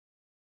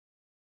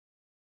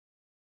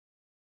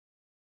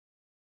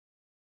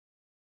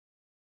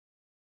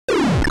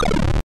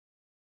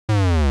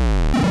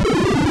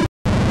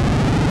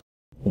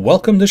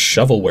Welcome to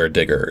Shovelware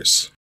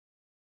Diggers.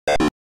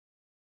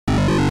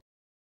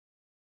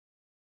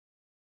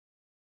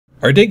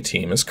 Our dig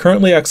team is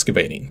currently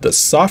excavating the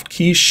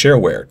Softkey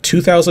Shareware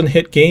 2000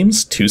 hit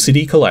games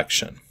 2CD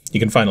collection.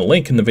 You can find a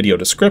link in the video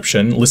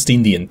description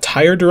listing the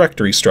entire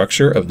directory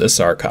structure of this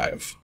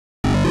archive.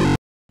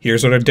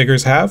 Here's what our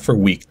diggers have for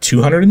week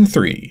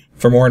 203.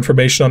 For more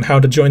information on how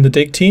to join the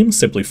dig team,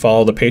 simply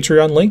follow the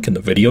Patreon link in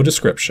the video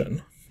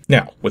description.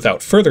 Now,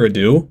 without further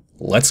ado,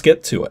 let's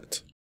get to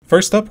it.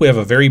 First up, we have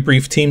a very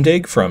brief team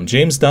dig from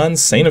James Dunn,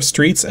 Saint of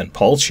Streets, and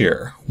Paul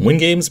Cheer.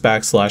 WINGAMES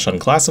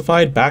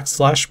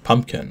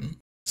 /unclassified/pumpkin.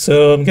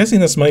 So I'm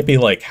guessing this might be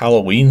like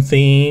Halloween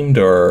themed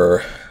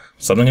or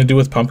something to do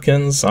with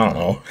pumpkins. I don't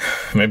know.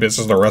 Maybe it's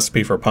just a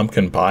recipe for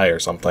pumpkin pie or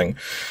something.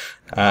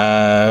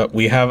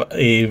 We have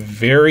a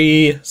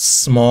very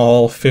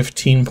small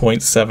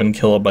 15.7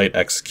 kilobyte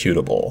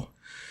executable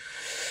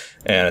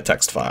and a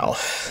text file.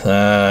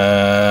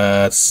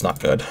 That's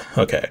not good.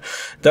 Okay.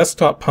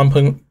 Desktop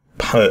pumpkin.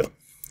 I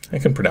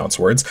can pronounce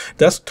words.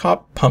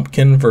 Desktop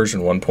Pumpkin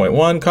version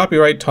 1.1.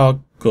 Copyright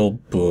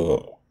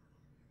toggle.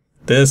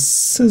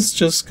 This is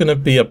just gonna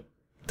be a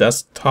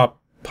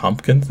desktop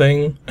pumpkin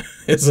thing,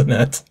 isn't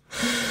it?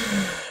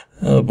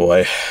 Oh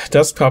boy.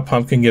 Desktop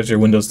Pumpkin gives your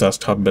Windows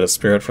desktop a bit of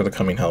spirit for the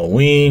coming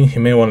Halloween.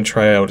 You may want to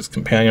try out its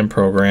companion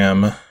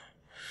program.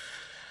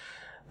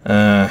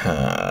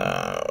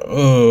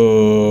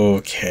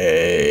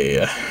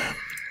 Okay.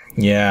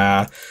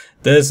 Yeah.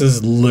 This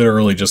is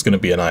literally just gonna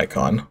be an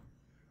icon.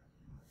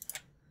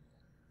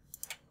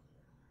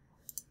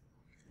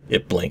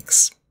 It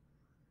blinks.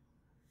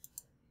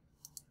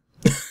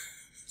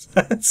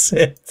 That's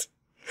it.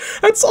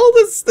 That's all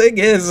this thing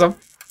is.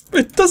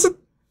 It doesn't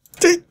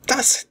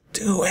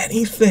do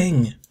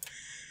anything.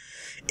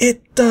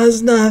 It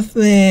does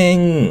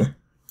nothing.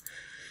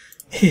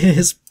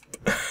 It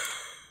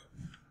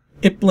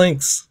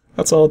blinks.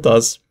 That's all it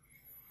does.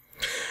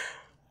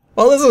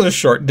 Well, this is a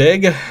short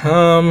dig.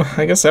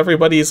 I guess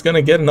everybody's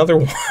gonna get another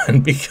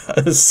one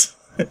because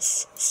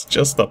it's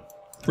just a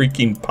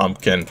freaking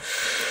pumpkin.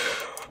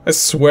 I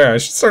swear, I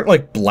should start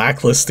like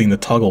blacklisting the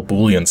toggle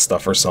boolean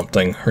stuff or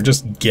something, or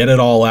just get it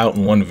all out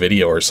in one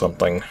video or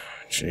something.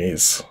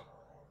 Jeez.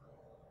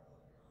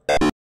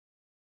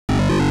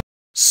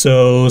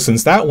 So,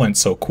 since that went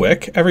so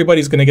quick,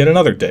 everybody's gonna get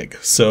another dig.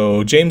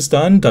 So, James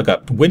Dunn dug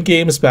up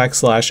WINGAMES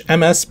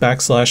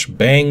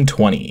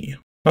 /MS/bang20.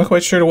 Not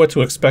quite sure what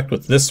to expect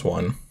with this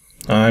one.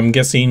 I'm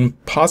guessing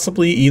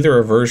possibly either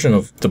a version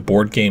of the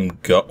board game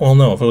Go. Well,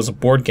 no, if it was a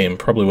board game, it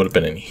probably would have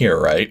been in here,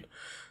 right?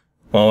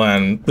 Well,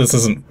 and this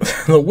isn't,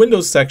 the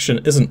Windows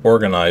section isn't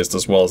organized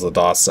as well as the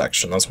DOS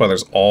section. That's why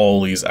there's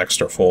all these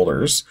extra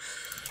folders.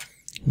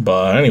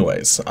 But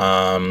anyways,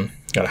 got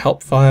a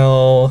help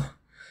file,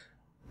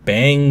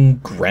 bang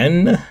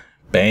gun.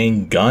 Well,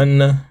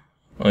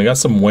 we got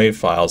some wave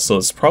files, so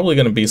it's probably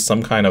going to be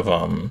some kind of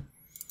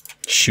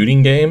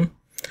shooting game.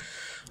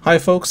 Hi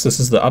folks, this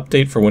is the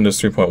update for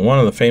Windows 3.1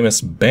 of the famous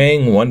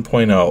Bang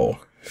 1.0.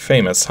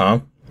 Famous,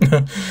 huh?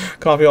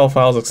 Copy all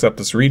files except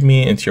this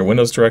readme into your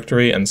Windows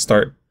directory and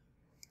start...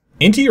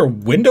 Into your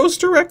Windows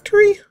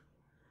directory?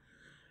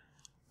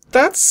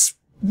 That's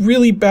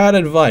really bad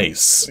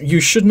advice.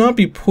 You should not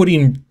be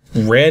putting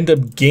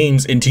random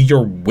games into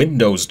your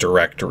Windows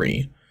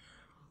directory.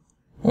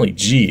 Holy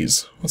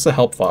jeez. What's the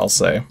help file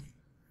say?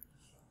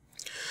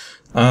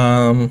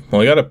 Well,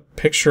 we got a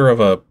picture of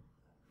a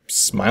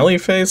smiley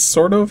face,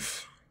 sort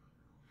of?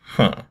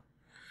 Huh.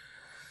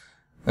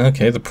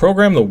 Okay, the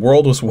program the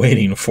world was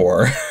waiting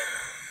for.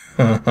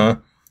 Oh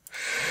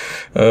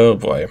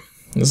boy.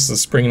 This is the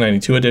Spring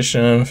 92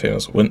 edition,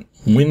 famous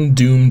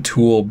WinDoom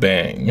tool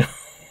bang.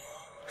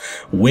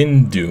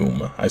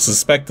 WinDoom. I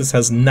suspect this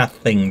has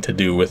nothing to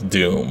do with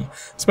Doom,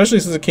 especially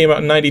since it came out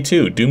in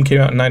 92. Doom came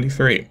out in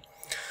 93.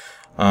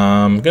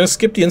 I'm gonna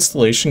skip the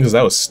installation because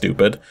that was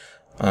stupid.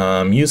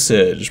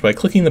 Usage. By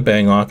clicking the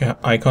bang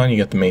icon, you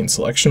get the main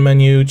selection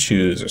menu,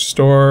 choose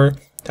restore,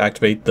 to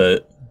activate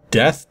the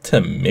Death to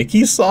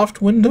Mickey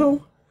soft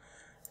window?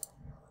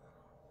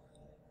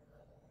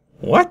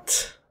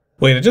 What?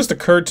 Wait, it just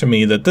occurred to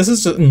me that this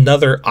is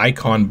another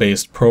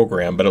icon-based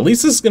program, but at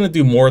least this is going to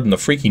do more than the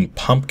freaking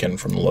pumpkin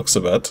from the looks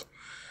of it.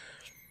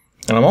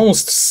 And I'm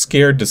almost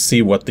scared to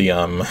see what the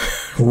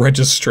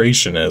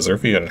registration is, or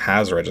if it even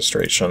has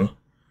registration.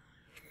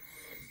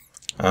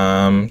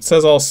 It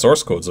says all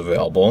source code's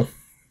available.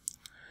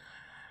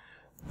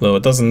 Though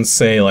it doesn't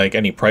say like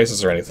any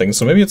prices or anything,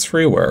 so maybe it's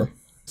freeware.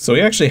 So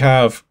we actually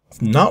have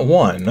not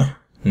one,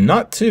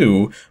 not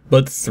two,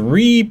 but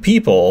 3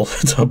 people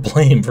to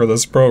blame for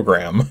this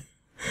program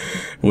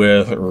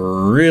with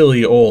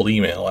really old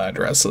email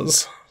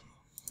addresses.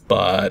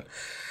 But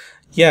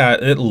yeah,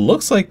 it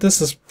looks like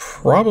this is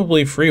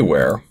probably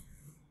freeware.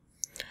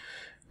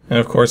 And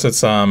of course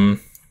it's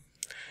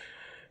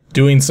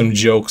doing some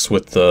jokes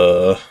with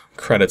the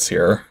credits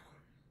here.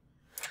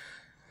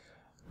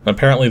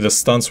 Apparently the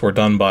stunts were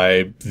done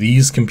by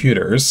these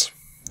computers.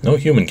 No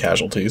human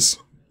casualties.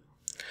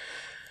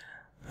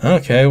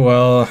 Okay,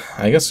 well,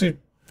 I guess we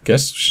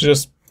should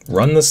just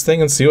run this thing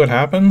and see what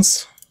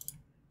happens.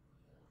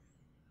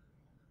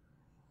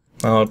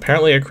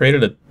 Apparently I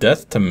created a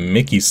Death to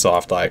Mickey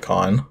Soft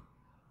icon.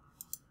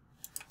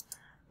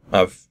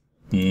 I've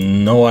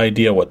no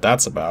idea what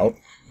that's about,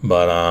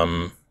 but,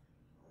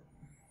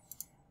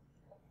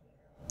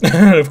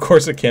 and of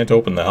course it can't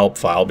open the help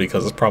file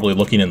because it's probably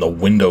looking in the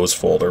Windows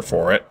folder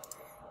for it.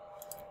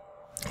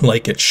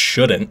 Like it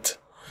shouldn't.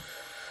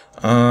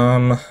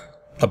 About.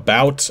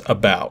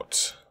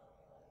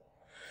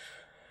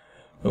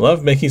 We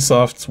love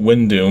Mickeysoft's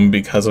Windoom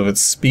because of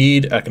its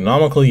speed,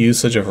 economical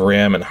usage of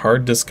RAM and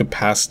hard disk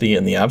capacity,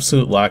 and the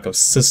absolute lack of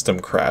system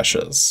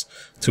crashes.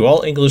 To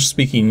all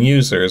English-speaking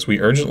users,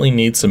 we urgently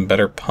need some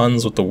better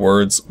puns with the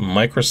words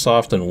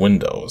Microsoft and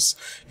Windows.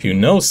 If you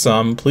know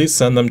some, please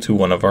send them to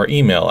one of our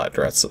email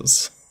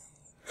addresses.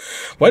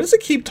 Why does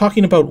it keep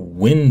talking about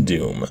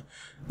Windoom?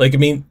 Like, I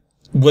mean,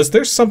 was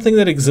there something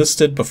that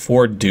existed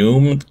before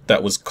Doom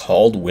that was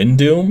called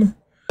Windoom?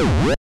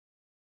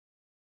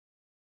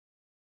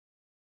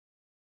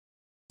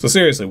 So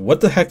seriously,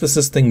 what the heck does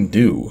this thing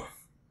do?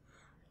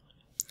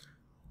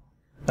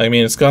 I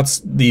mean, it's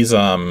got these,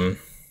 Oh,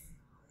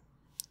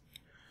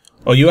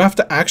 you have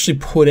to actually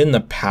put in the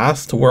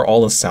path to where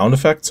all the sound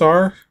effects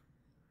are?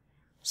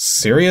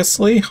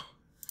 Seriously?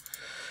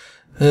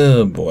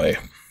 Oh boy.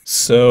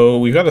 So,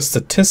 we got a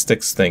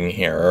statistics thing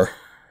here.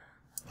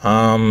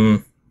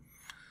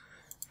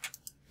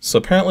 So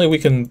apparently we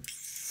can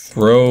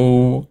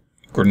throw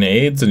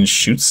grenades and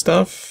shoot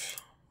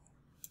stuff.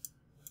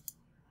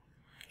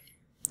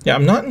 Yeah,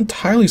 I'm not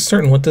entirely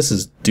certain what this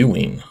is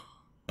doing.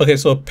 Okay,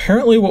 so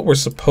apparently what we're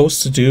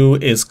supposed to do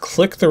is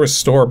click the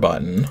restore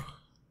button.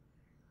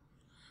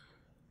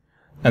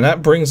 And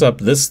that brings up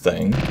this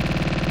thing.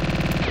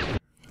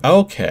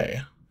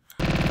 Okay.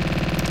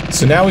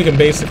 So now we can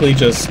basically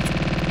just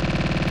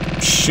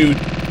shoot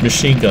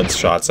machine gun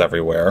shots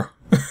everywhere.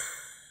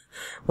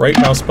 Right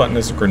mouse button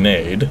is a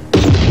grenade.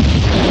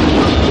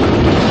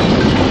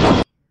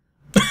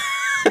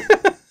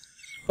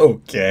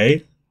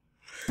 Okay.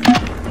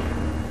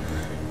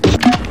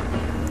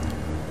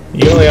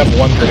 You only have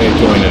one grenade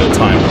going at a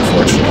time,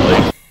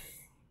 unfortunately.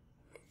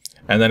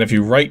 And then if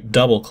you right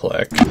double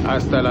click...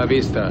 Hasta la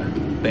vista,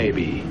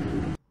 baby.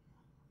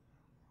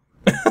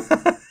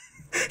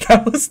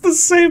 That was the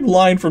same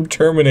line from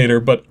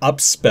Terminator, but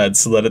upsped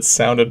so that it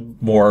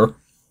sounded more...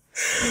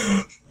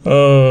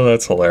 Oh,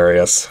 that's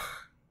hilarious.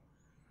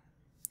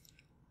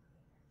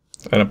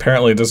 And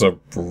apparently there's a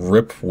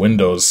RIP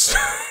Windows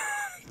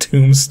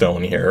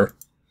tombstone here.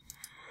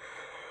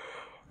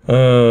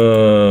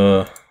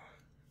 So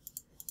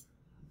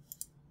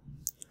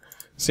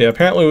yeah,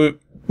 apparently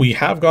we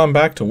have gone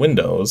back to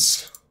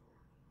Windows.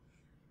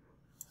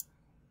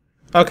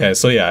 Okay,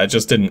 so yeah, it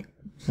just didn't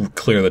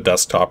clear the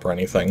desktop or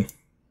anything.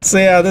 So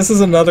yeah, this is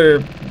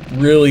another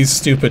really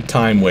stupid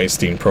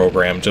time-wasting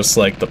program, just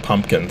like the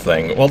pumpkin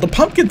thing. Well, the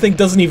pumpkin thing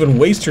doesn't even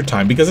waste your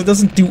time because it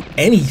doesn't do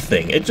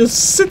anything. It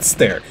just sits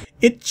there.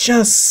 It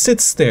just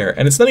sits there,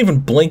 and it's not even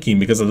blinking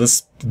because of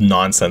this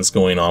nonsense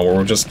going on where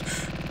we're just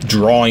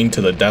drawing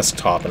to the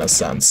desktop in a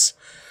sense.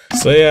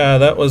 So yeah,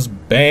 that was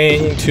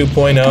Bang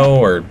 2.0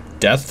 or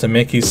Death to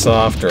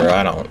Mickeysoft, or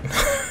I don't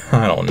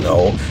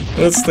know.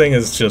 This thing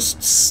is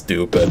just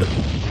stupid.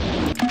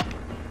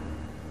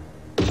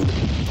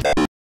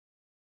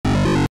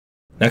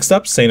 Next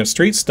up, Saint of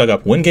Streets dug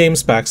up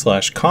WINGAMES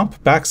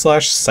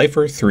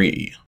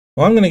 /comp/cipher3.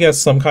 Well, I'm gonna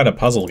guess some kind of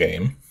puzzle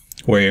game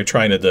where you're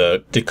trying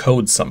to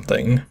decode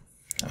something.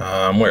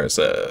 Where is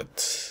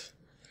it?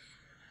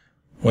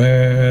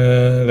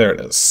 There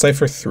it is,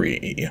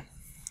 cipher3.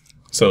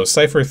 So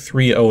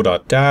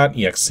cipher30.dat,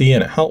 exe,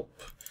 and a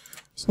help.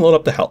 Let's load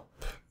up the help.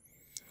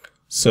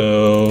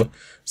 So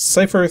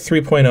Cipher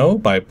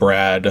 3.0 by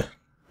Brad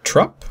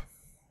Trupp.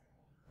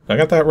 I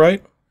got that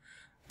right?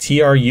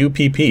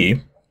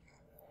 Trupp.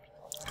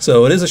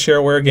 So it is a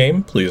shareware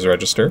game. Please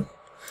register.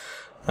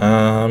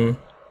 Okay,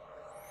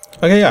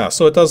 yeah.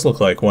 So it does look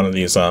like one of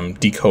these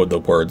decode the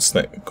words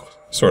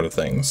sort of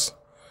things.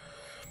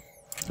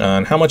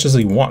 And how much does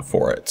he want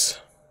for it?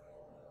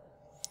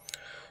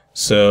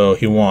 So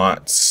he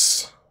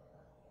wants...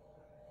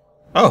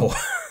 Oh!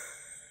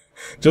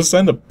 Just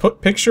send a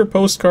picture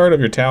postcard of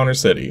your town or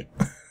city.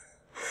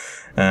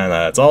 And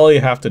that's all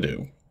you have to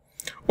do.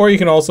 Or you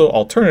can also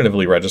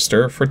alternatively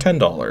register for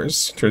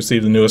 $10 to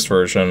receive the newest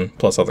version,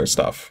 plus other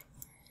stuff.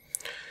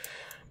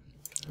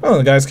 Oh,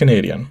 the guy's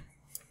Canadian.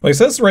 Well, it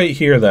says right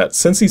here that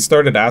since he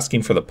started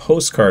asking for the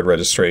postcard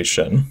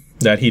registration,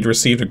 that he'd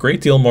received a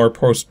great deal more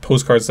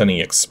postcards than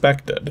he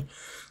expected.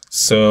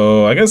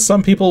 So I guess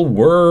some people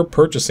were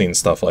purchasing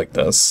stuff like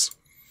this.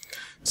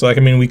 So like,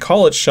 I mean, we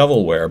call it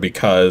shovelware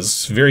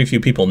because very few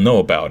people know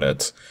about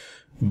it.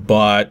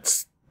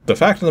 But the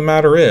fact of the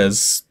matter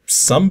is,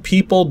 some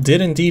people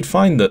did indeed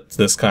find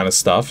this kind of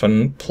stuff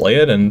and play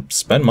it and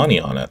spend money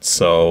on it.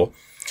 So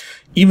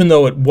even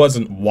though it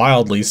wasn't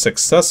wildly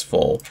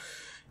successful,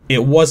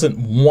 it wasn't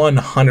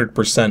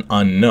 100%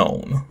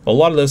 unknown. A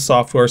lot of this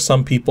software,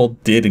 some people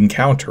did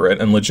encounter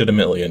it and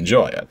legitimately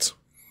enjoy it.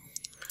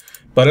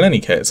 But in any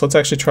case, let's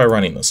actually try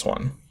running this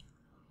one.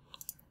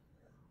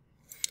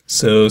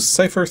 So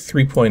Cipher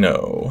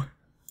 3.0.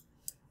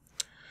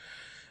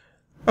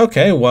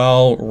 Okay,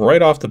 well,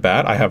 right off the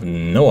bat, I have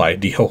no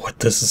idea what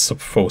this is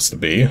supposed to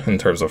be in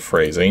terms of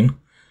phrasing.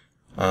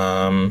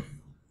 Why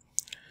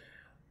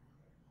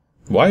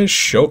is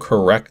show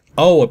correct?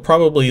 Oh, it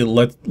probably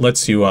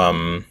lets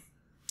you,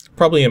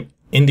 probably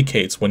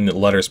indicates when the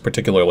letter's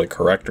particularly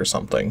correct or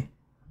something.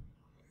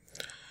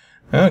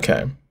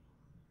 Okay.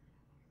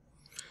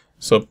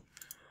 So,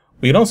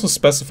 we can also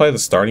specify the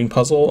starting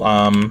puzzle.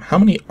 How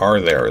many are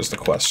there is the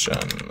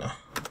question.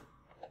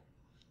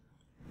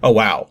 Oh,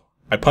 wow.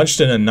 I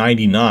punched in a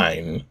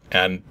 99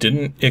 and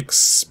didn't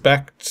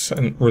expect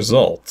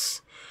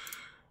results.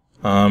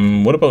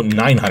 What about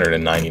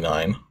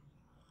 999?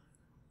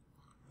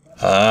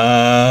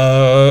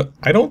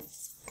 I don't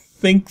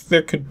think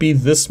there could be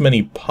this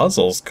many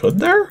puzzles, could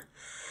there?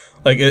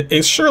 Like,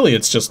 surely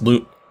it's just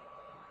loot.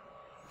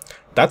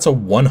 That's a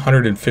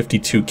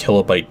 152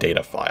 kilobyte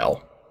data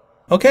file.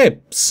 Okay,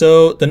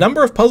 so the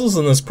number of puzzles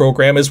in this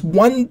program is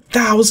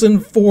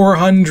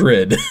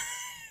 1,400.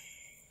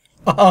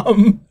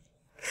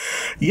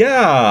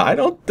 Yeah, I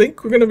don't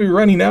think we're going to be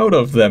running out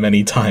of them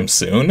anytime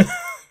soon.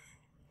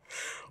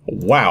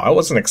 Wow, I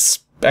wasn't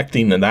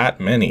expecting that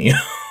many.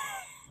 I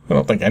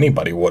don't think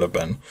anybody would have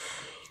been.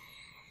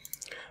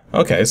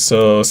 Okay,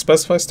 so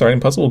specify starting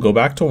puzzle. We'll go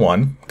back to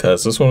 1,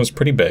 because this one was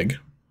pretty big.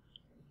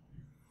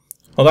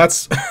 Well,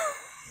 that's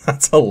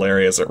that's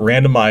hilarious. It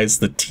randomized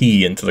the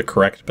T into the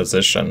correct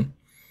position.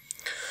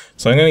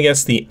 So I'm going to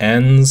guess the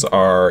N's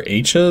are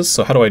H's.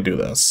 So how do I do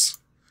this?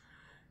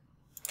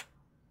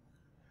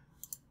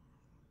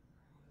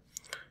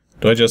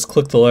 Do I just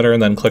click the letter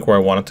and then click where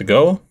I want it to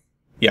go?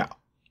 Yeah.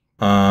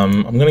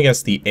 I'm going to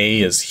guess the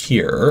A is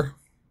here.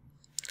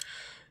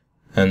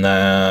 And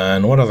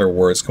then what other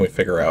words can we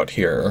figure out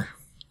here?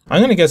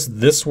 I'm going to guess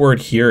this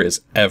word here is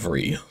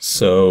every.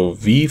 So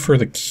V for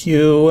the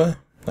Q.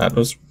 That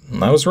was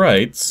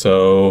right.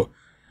 So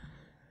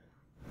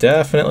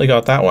definitely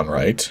got that one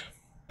right.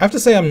 I have to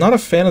say I'm not a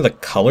fan of the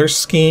color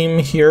scheme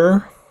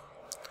here.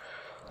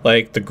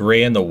 Like the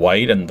gray and the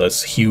white and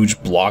this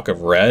huge block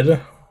of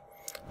red.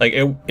 Like,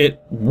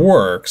 it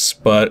works,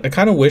 but I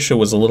kind of wish it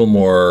was a little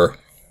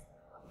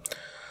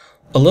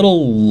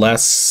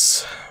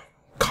less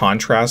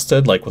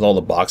contrasted, like with all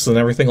the boxes and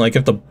everything. Like,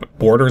 if the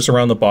borders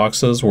around the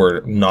boxes were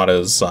not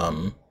as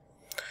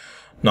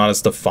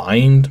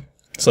defined,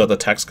 so that the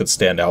text could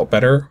stand out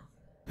better.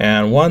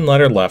 And one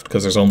letter left,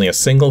 because there's only a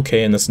single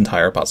K in this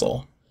entire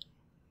puzzle.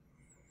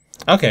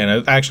 Okay, and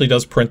it actually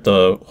does print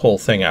the whole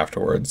thing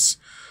afterwards.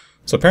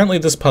 So apparently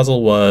this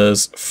puzzle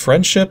was,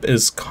 friendship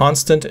is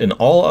constant in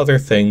all other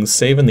things,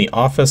 save in the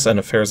office and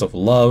affairs of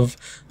love.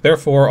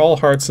 Therefore, all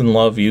hearts in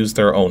love use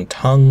their own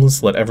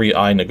tongues. Let every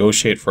eye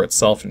negotiate for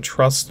itself and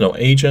trust no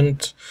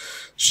agent.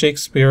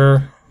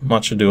 Shakespeare,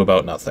 much ado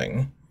about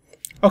nothing.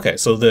 Okay,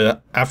 so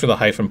after the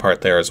hyphen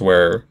part there is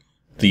where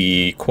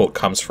the quote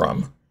comes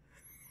from.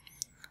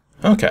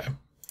 Okay.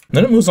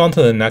 Then it moves on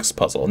to the next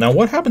puzzle. Now,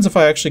 what happens if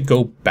I actually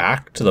go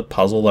back to the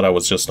puzzle that I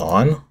was just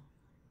on?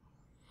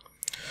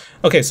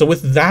 Okay, so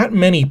with that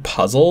many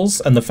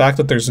puzzles and the fact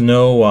that there's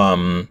no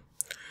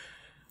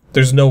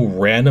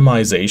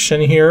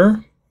randomization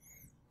here,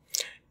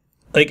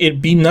 like, it'd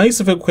be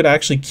nice if it could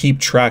actually keep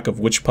track of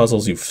which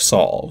puzzles you've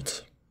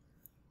solved.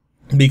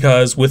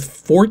 Because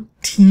with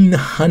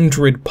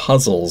 1,400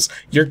 puzzles,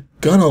 you're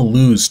gonna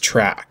lose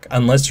track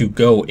unless you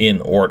go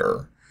in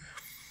order.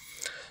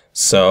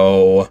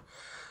 So,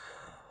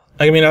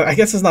 I mean, I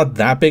guess it's not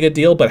that big a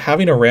deal, but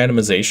having a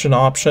randomization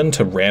option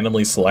to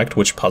randomly select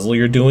which puzzle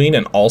you're doing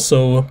and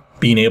also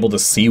being able to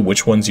see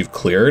which ones you've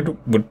cleared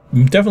would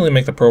definitely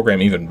make the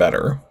program even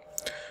better.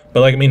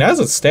 But, like, I mean, as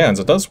it stands,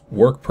 it does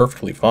work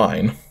perfectly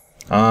fine.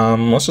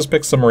 Let's just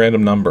pick some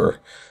random number.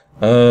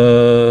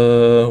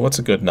 What's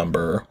a good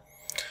number?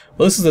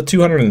 Well, this is the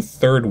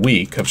 203rd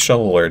week of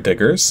Shovelware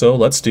Diggers, so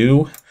let's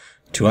do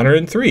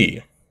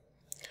 203.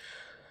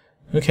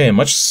 Okay, a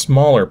much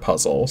smaller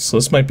puzzle, so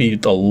this might be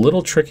a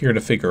little trickier to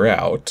figure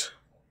out.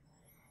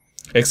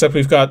 Except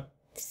we've got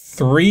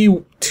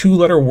 3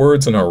 two-letter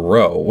words in a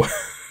row.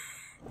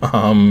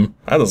 That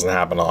doesn't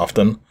happen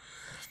often.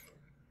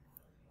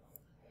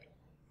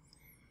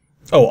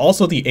 Oh,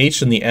 also the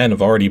H and the N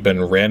have already been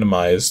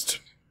randomized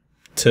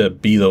to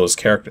be those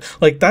characters.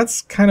 Like,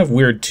 that's kind of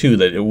weird too,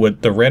 that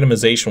the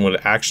randomization would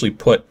actually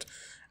put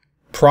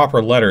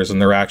proper letters in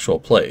their actual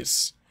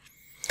place.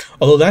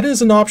 Although that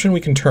is an option we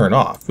can turn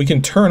off. We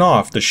can turn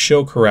off the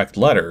show correct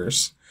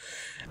letters,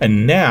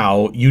 and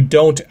now you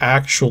don't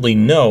actually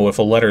know if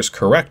a letter's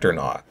correct or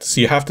not.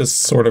 So you have to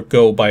sort of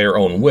go by your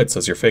own wits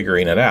as you're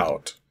figuring it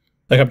out.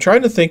 Like, I'm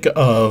trying to think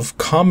of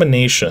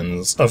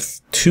combinations of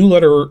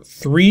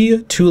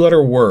 3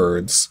 two-letter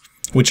words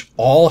which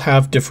all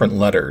have different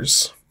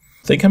letters.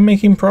 I think I'm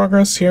making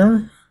progress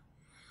here.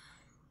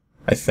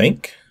 I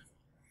think.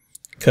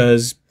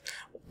 Because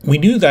we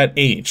knew that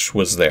H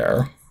was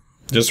there,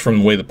 just from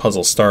the way the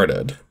puzzle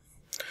started.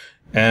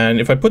 And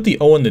if I put the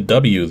O and the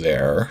W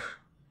there...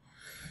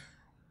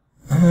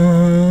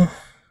 Okay,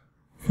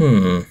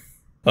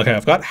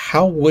 I've got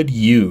how would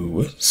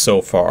you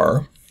so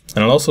far,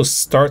 and it also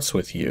starts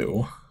with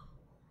you.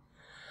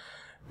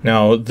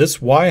 Now,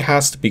 this Y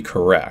has to be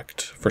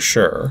correct, for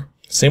sure.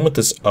 Same with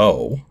this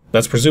O.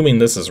 That's presuming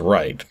this is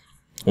right,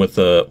 with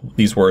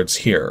these words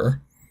here.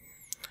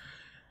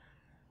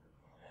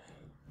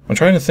 I'm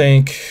trying to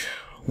think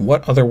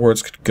what other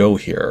words could go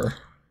here.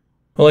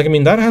 Well, like, I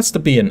mean, that has to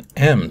be an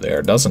M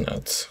there, doesn't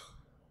it?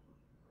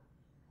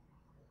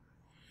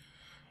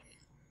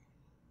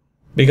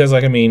 Because,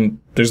 like, I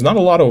mean, there's not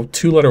a lot of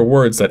two-letter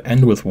words that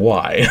end with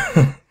Y.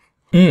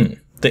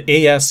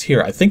 The AS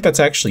here, I think that's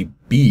actually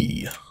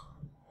B.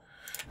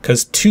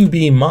 Because to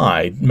be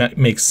my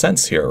makes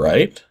sense here,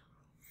 right?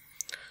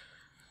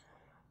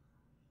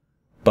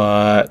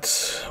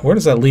 But where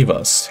does that leave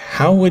us?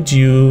 How would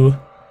you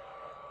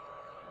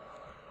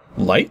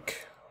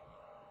like?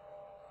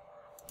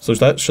 So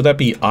should that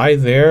be I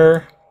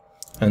there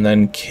and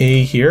then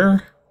K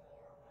here?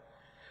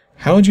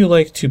 How would you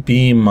like to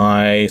be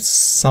my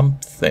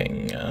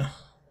something?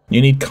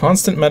 You need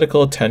constant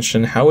medical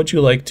attention. How would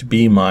you like to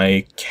be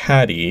my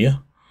caddy?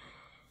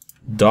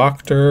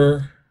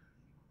 Doctor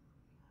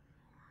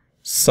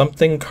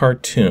something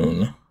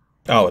cartoon.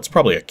 Oh, it's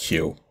probably a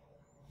Q.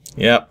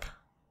 Yep.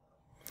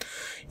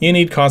 You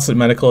need constant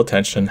medical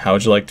attention. How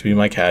would you like to be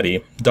my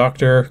caddy?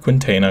 Dr.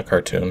 Quintana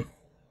cartoon.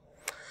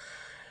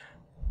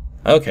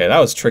 Okay, that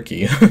was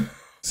tricky. So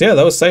yeah,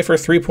 that was Cipher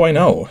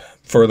 3.0.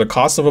 For the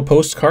cost of a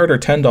postcard or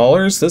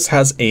 $10, this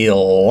has a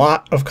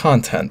lot of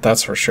content,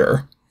 that's for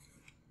sure.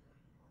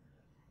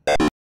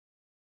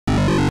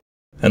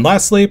 And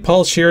lastly,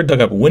 Paul Scheer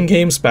dug up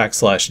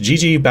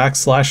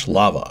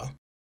wingames/gg/lava.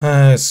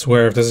 I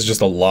swear if this is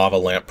just a lava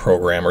lamp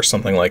program or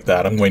something like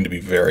that, I'm going to be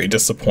very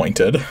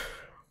disappointed.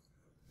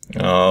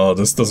 Oh,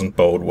 this doesn't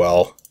bode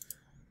well.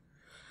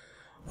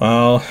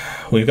 Well,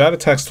 we've got a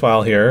text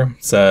file here.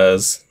 It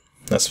says,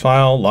 this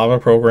file, lava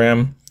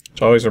program,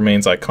 which always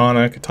remains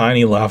iconic, a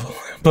tiny lava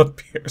lamp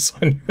appears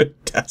on your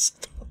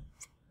desktop.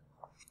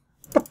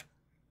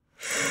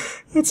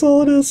 That's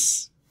all it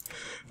is.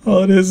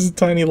 All it is a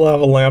tiny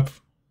lava lamp.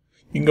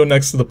 You can go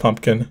next to the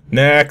pumpkin.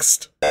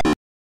 Next!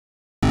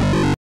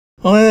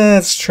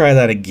 Let's try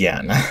that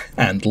again.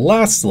 And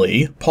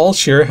lastly, Paul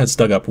Scheer has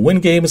dug up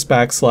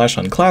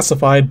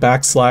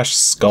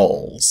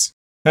wingames/unclassified/skulls.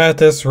 At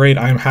this rate,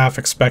 I'm half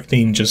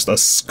expecting just a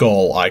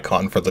skull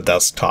icon for the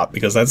desktop,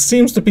 because that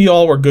seems to be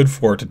all we're good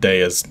for today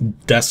is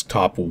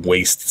desktop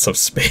wastes of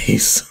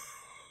space.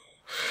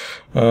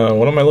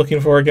 What am I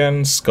looking for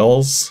again?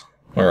 Skulls?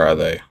 Where are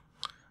they?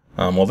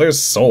 Well, there's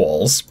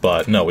souls,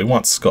 but no, we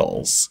want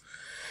skulls.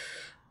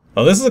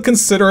 Oh, this is a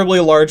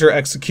considerably larger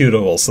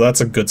executable, so that's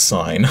a good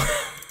sign.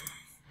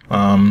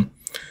 Oh,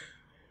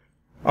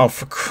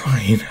 for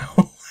crying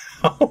out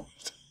loud.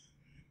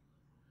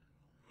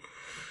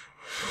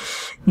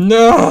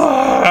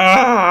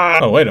 No!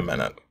 Oh, wait a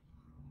minute.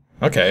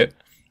 Okay.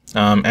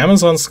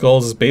 Amazon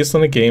Skulls is based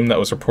on a game that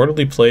was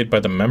reportedly played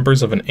by the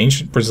members of an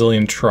ancient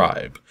Brazilian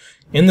tribe.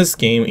 In this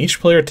game, each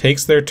player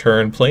takes their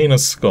turn playing a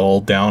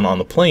skull down on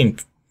the plane.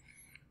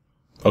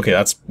 Okay,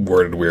 that's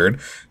worded weird.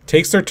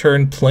 Takes their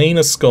turn playing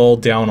a skull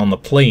down on the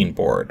playing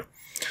board.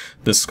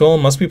 The skull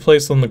must be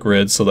placed on the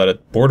grid so that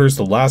it borders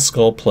the last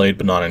skull played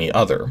but not any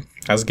other.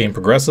 As the game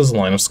progresses, a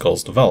line of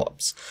skulls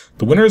develops.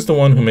 The winner is the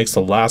one who makes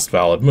the last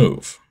valid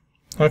move.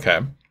 Okay.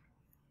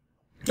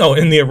 Oh,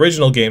 in the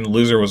original game, the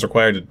loser was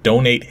required to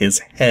donate his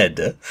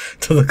head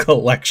to the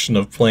collection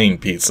of playing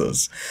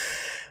pieces.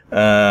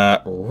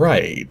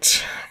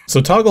 Right.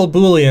 So Toggle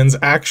Booleans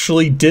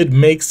actually did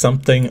make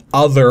something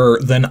other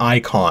than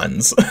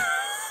icons.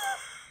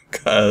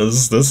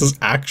 Because this is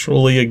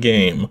actually a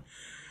game.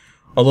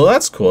 Although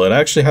that's cool, it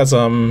actually has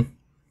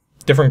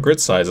different grid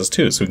sizes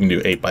too. So we can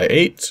do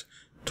 8x8,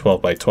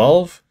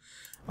 12x12.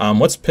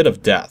 What's Pit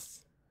of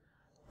Death?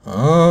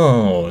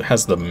 Oh, it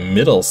has the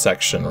middle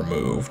section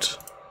removed.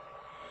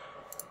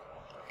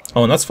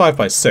 Oh, and that's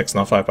 5x6,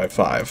 not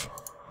 5x5.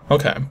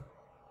 Okay.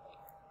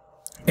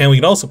 And we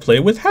can also play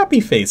with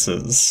happy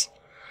faces.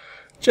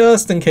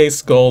 Just in case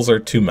skulls are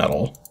too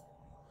metal.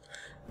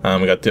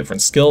 We got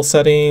different skill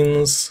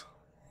settings.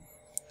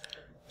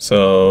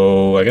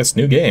 So, I guess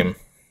new game.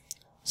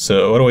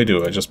 So, what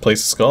do? I just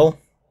place a skull?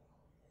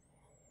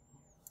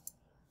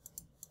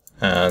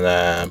 And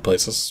then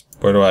place this...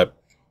 Where do I...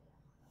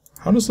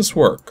 How does this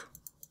work?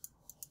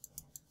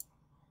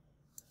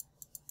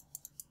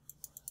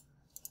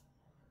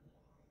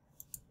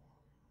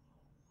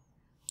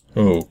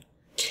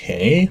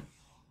 Okay.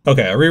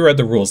 Okay, I reread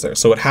the rules there.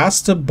 So it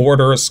has to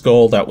border a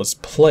skull that was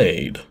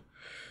played,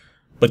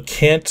 but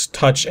can't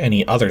touch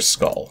any other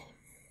skull.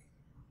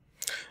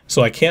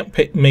 So I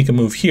can't make a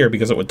move here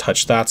because it would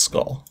touch that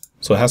skull.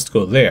 So it has to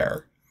go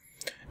there.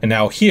 And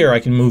now here I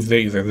can move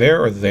either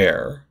there or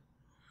there.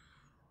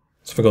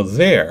 So if I go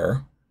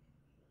there...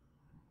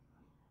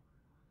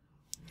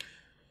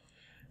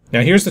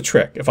 Now here's the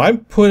trick. If I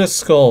put a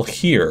skull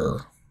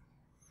here,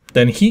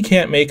 then he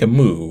can't make a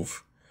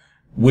move,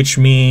 which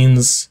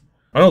means...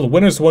 I don't know, the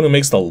winner's the one who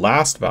makes the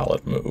last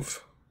valid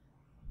move.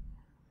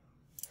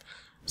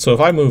 So if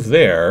I move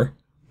there,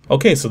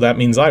 okay, so that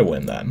means I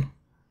win then.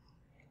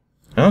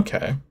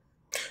 Okay.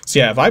 So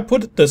yeah, if I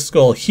put the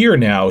skull here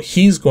now,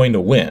 he's going to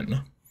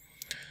win.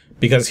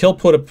 Because he'll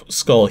put a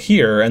skull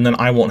here, and then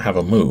I won't have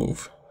a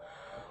move.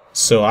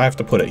 So I have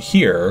to put it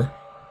here.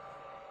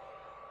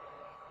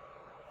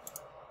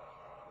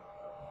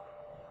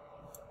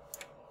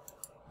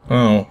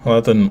 Oh,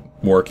 well, that didn't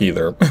work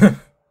either.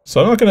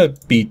 So I'm not going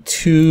to be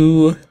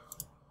too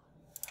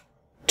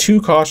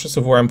cautious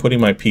of where I'm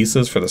putting my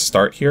pieces for the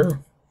start here.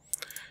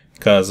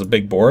 Because a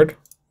big board.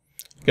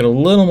 Get a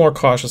little more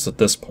cautious at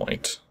this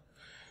point.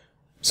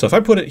 So if I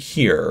put it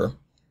here,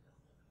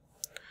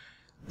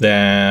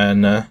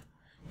 then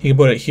you can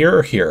put it here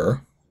or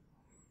here.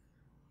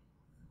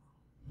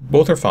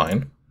 Both are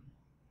fine.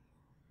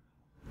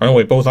 Oh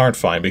wait, both aren't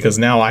fine because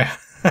now I...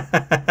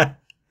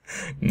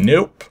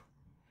 Nope.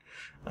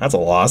 That's a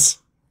loss.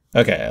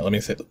 Okay, let me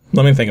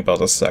think about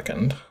this a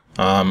second.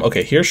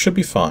 Okay, here should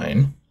be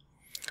fine.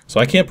 So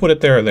I can't put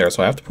it there or there,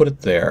 so I have to put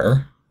it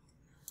there.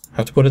 I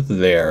have to put it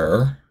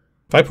there.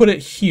 If I put it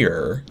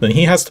here, then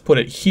he has to put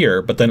it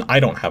here, but then I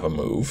don't have a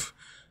move.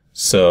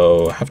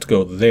 So I have to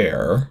go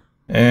there.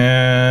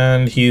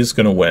 And he's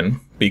going to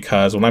win,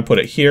 because when I put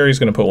it here, he's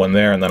going to put one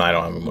there, and then I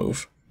don't have a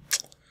move.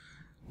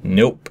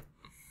 Nope.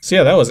 So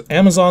yeah, that was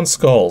Amazon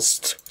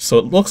Skulls. So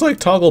it looks like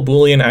Toggle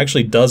Boolean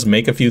actually does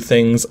make a few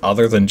things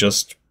other than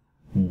just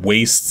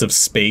wastes of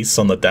space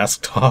on the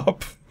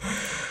desktop.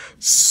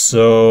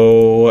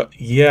 So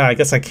yeah, I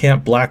guess I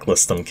can't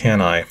blacklist them,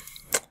 can I?